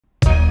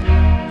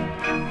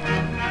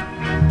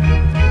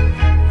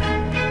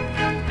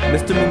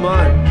Mr.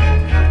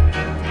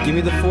 Muman, give me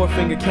the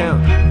 4-finger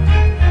count.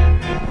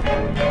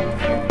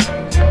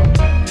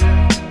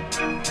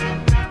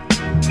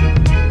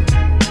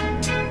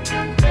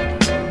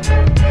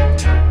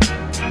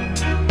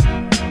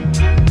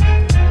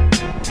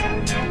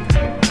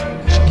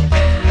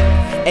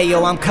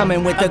 Ayo, I'm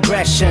coming with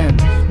aggression,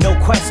 no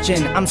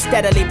question, I'm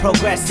steadily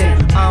progressing.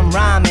 I'm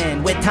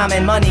rhyming with time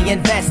and money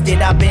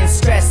invested. I've been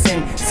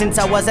stressing since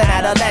I was an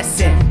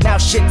adolescent. Now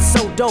shit's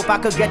so dope I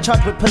could get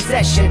charged with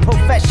possession.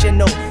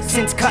 Professional,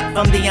 since cut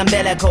from the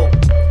umbilical.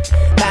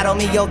 Battle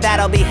me, yo,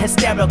 that'll be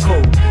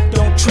hysterical.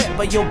 Don't trip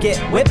or you'll get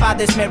whipped by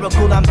this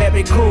miracle. I'm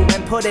very cool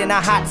and put in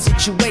a hot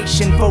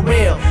situation for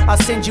real. I'll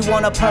send you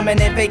on a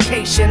permanent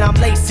vacation. I'm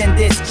lacing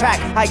this track,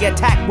 I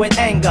attack with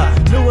anger.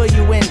 Lure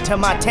you into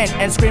my tent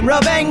and scream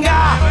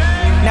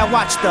Revenga. Now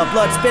watch the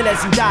blood spill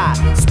as you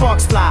die.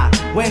 Sparks fly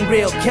when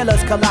real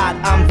killers collide.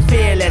 I'm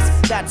fearless,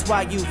 that's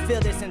why you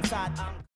feel this inside.